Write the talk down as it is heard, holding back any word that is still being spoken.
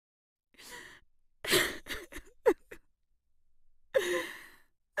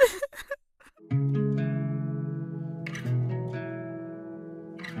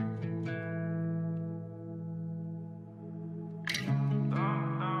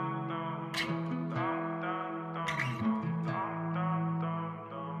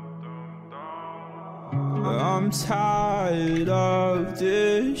I'm tired of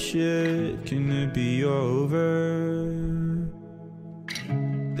this shit. Can it be over?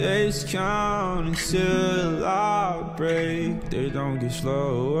 Days count until I break. They don't get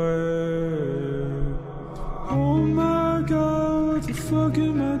slower. Oh my god, what the fuck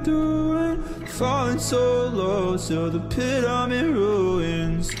am I doing? Falling so low to the pit, I'm in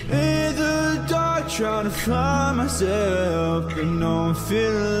ruins. In the dark, trying to find myself, but no, I'm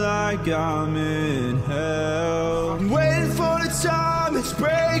feeling like I'm in hell. I'm waiting for the time it's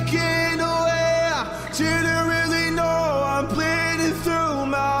breaking away. I didn't really know I'm bleeding through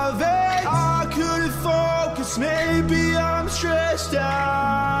my veins. I couldn't focus, maybe I'm stressed out.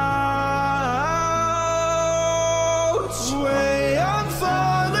 Way I'm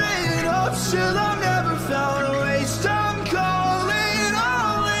falling up till I'm never found a waste. I'm calling,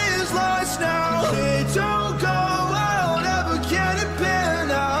 all is lost now. It don't go, I'll never get it back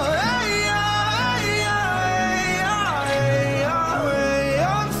now. Way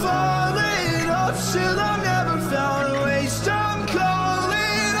I'm falling up till I'm never found a waste. I'm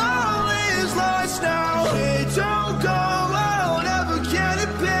calling, all is lost now. It don't go, I'll never get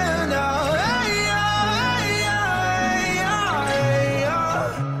it back now.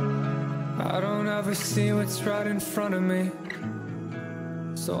 I don't ever see what's right in front of me,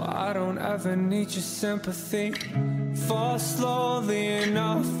 so I don't ever need your sympathy. Fall slowly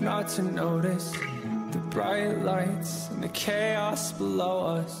enough not to notice the bright lights and the chaos below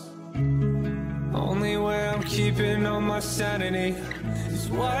us. Only way I'm keeping on my sanity is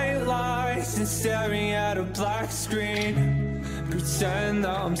white lights and staring at a black screen. Pretend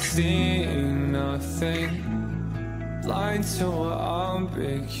that I'm seeing nothing, blind to what I'm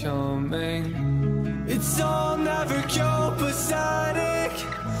becoming. It's all never go pathetic.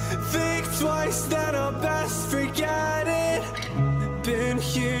 Think twice, then I'll best forget it. Been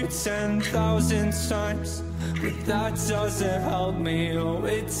here 10,000 times, but that doesn't help me. Oh,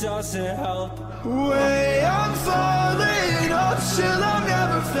 it doesn't help. Way I'm falling up till I'm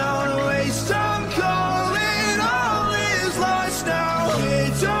never found a waste. I'm calling, all is lost now.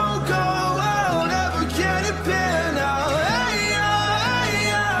 It don't go, I'll never get it back now. Way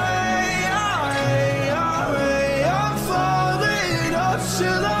I'm falling up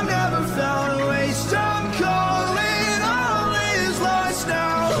till I'm never